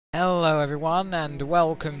Hello everyone and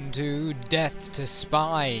welcome to Death to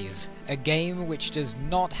Spies, a game which does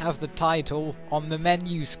not have the title on the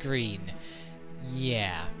menu screen.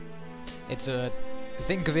 Yeah,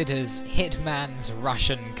 think of it as Hitman's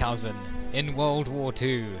Russian cousin in World War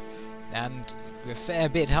II, and a fair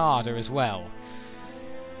bit harder as well.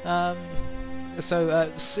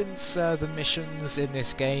 Since the missions in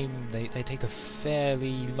this game, they take a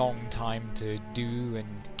fairly long time to do and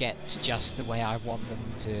get just the way I want them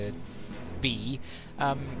to be,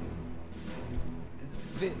 the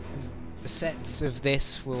sets of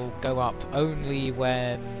this will go up only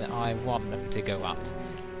when I want them to go up.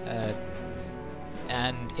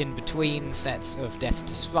 And in between sets of Death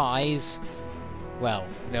to Spies, well,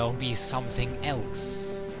 there'll be something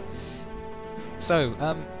else. So,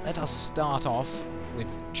 let us start off with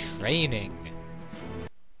training.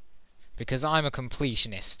 Because I'm a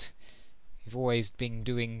completionist. I've always been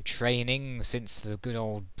doing training since the good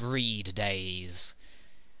old breed days.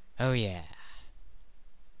 Oh yeah.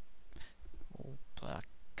 Oh, but I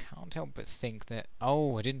can't help but think that...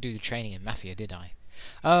 Oh, I didn't do the training in Mafia, did I?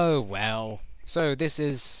 Oh well. So this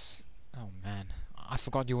is... Oh man, I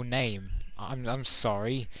forgot your name. I'm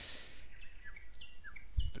sorry.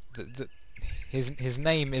 But his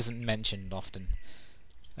name isn't mentioned often.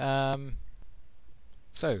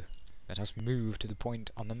 So, let us move to the point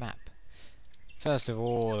on the map. First of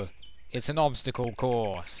all, it's an obstacle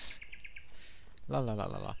course. La la la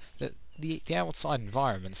la la. The outside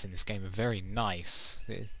environments in this game are very nice.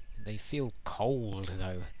 They feel cold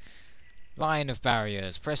though. Line of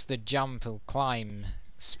barriers. Press the jump or climb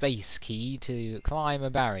space key to climb a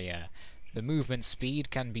barrier. The movement speed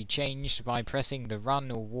can be changed by pressing the run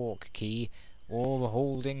or walk key or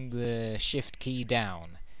holding the shift key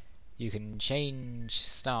down. You can change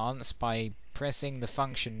stance by pressing the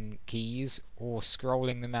function keys or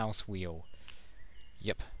scrolling the mouse wheel.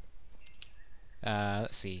 Yep.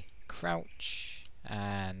 Let's see. Crouch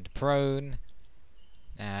and prone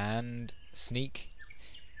and sneak.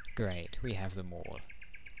 Great, we have them all.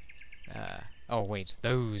 Oh wait,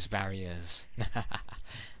 those barriers.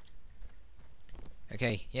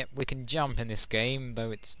 Okay, yep, we can jump in this game,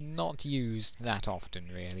 though it's not used that often,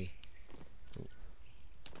 really. Ooh.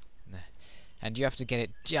 And you have to get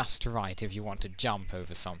it just right if you want to jump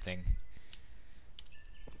over something.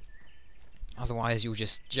 Otherwise you'll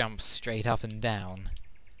just jump straight up and down.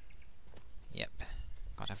 Yep,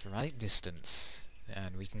 gotta have the right distance.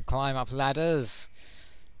 And we can climb up ladders.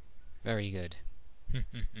 Very good.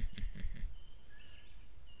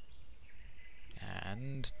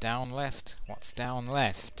 And down left. What's down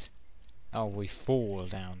left? Oh, we fall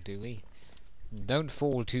down, do we? Don't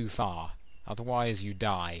fall too far, otherwise you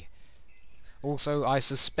die. Also, I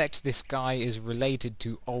suspect this guy is related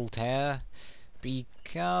to Altair,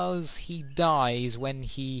 because he dies when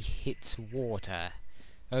he hits water.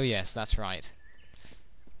 Oh yes, that's right.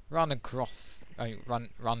 Run across...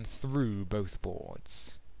 run through both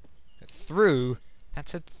boards. Through?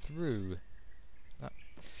 That's a through.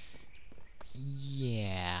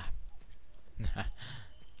 Yeah.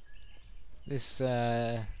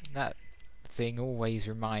 That thing always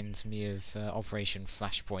reminds me of Operation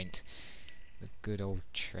Flashpoint. The good old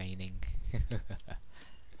training.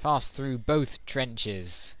 Pass through both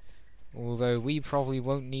trenches. Although we probably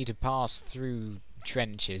won't need to pass through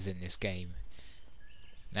trenches in this game.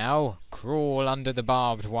 Now, crawl under the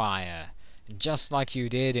barbed wire. Just like you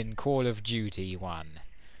did in Call of Duty 1.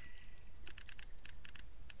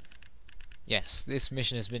 Yes, this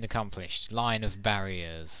mission has been accomplished. Line of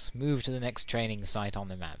barriers. Move to the next training site on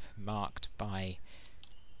the map, marked by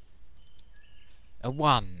a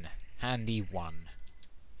 1. Handy 1.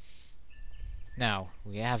 Now,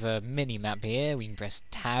 we have a mini-map here. We can press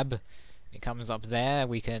Tab. It comes up there.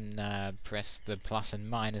 We can press the plus and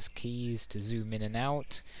minus keys to zoom in and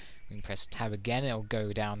out. We can press Tab again. It'll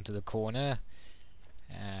go down to the corner.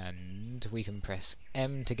 And we can press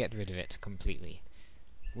M to get rid of it completely.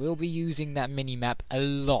 We'll be using that mini-map a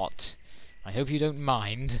lot. I hope you don't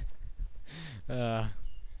mind.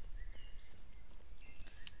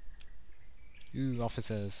 Ooh,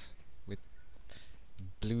 officers with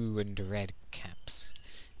blue and red caps.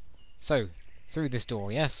 So, through this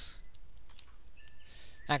door, yes?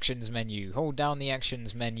 Actions menu. Hold down the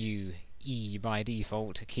actions menu, E by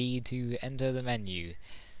default, key to enter the menu.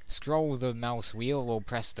 Scroll the mouse wheel or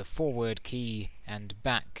press the forward key and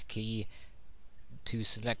back key to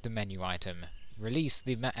select the menu item. Release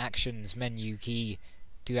the actions menu key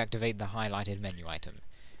to activate the highlighted menu item.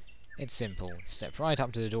 It's simple. Step right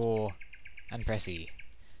up to the door and press E.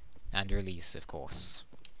 And release, of course.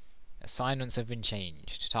 Assignments have been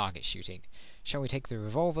changed. Target shooting. Shall we take the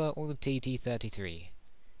revolver or the TT-33?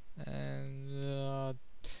 And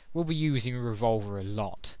we'll be using a revolver a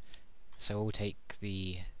lot, so we'll take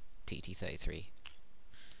the TT-33.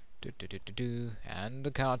 And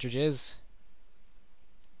the cartridges.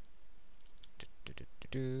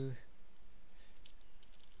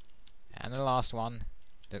 And the last one.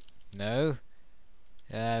 No.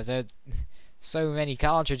 There so many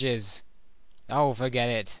cartridges. Oh, forget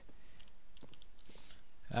it.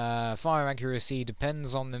 Fire accuracy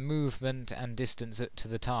depends on the movement and distance to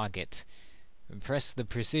the target. Press the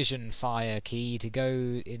precision fire key to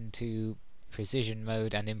go into precision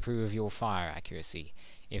mode and improve your fire accuracy.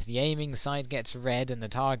 If the aiming sight gets red and the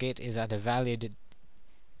target is at a valid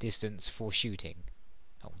distance for shooting.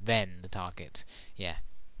 Oh, then the target. Yeah.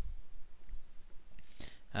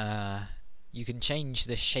 You can change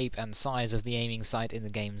the shape and size of the aiming sight in the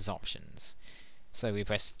game's options. So we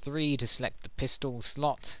press 3 to select the pistol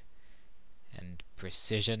slot, and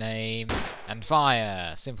precision aim, and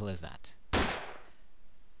fire! Simple as that.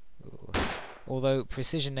 Ooh. Although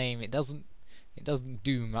precision aim, it doesn't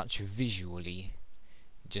do much visually.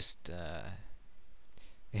 It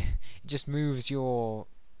just moves your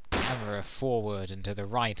camera forward and to the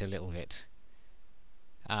right a little bit.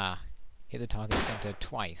 Ah, hit the target center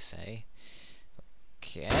twice, eh?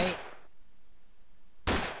 Okay.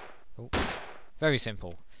 Oh. Very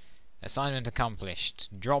simple. Assignment accomplished.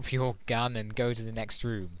 Drop your gun and go to the next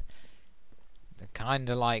room.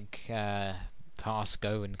 Kinda like pass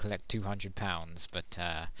go and collect £200, but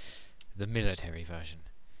the military version.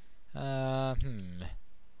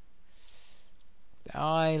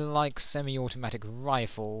 I like semi-automatic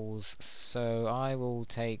rifles, so I will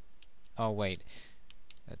take... Oh, wait.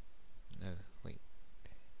 No, wait.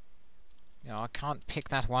 No, I can't pick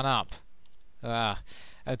that one up.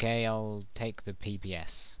 Okay, I'll take the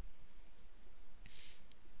PPS.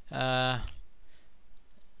 Of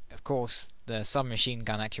course, the submachine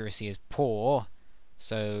gun accuracy is poor,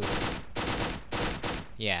 so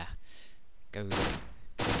yeah, recoil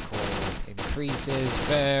increases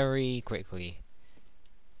very quickly,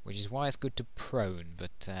 which is why it's good to prone.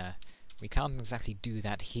 But we can't exactly do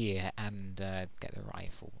that here and get the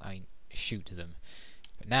rifle. I mean, shoot them.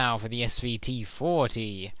 But now for the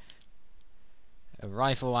SVT-40. A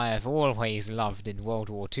rifle I have always loved in World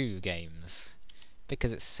War II games,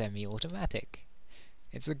 because it's semi-automatic.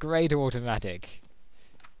 It's a great automatic.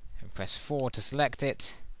 And press 4 to select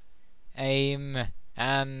it, aim,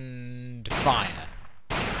 and fire.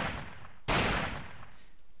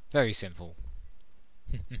 Very simple.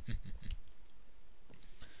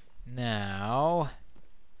 Now...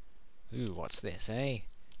 Ooh, what's this, eh?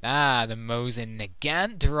 Ah, the Mosin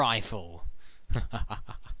Nagant rifle!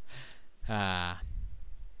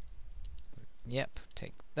 Yep,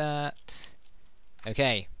 take that.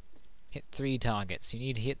 Okay. Hit 3 targets. You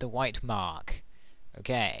need to hit the white mark.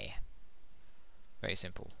 Okay. Very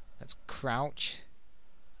simple. Let's crouch.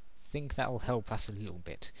 Think that will help us a little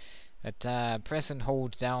bit. But press and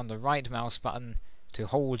hold down the right mouse button to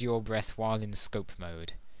hold your breath while in scope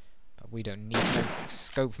mode. But we don't need no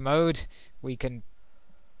scope mode. We can...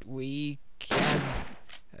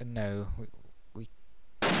 no.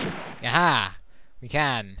 Aha! We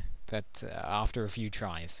can, but after a few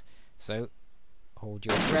tries. So, hold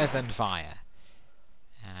your breath and fire.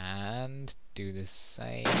 And do the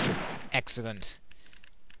same. Excellent.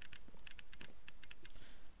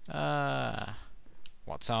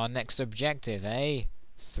 What's our next objective, eh?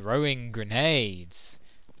 Throwing grenades.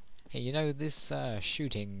 Hey, you know, this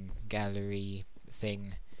shooting gallery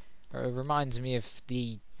thing reminds me of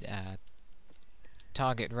the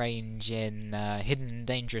target range in Hidden and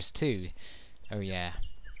Dangerous 2. Oh yeah.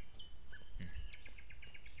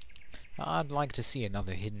 I'd like to see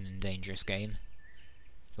another Hidden and Dangerous game.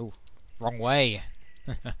 Oh, wrong way!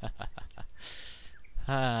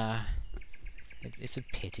 It's a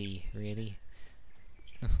pity, really.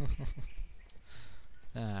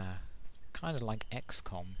 Kind of like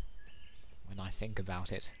XCOM, when I think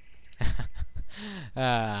about it.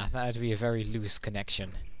 That'd be a very loose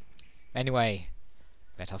connection. Anyway,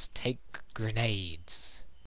 let us take grenades.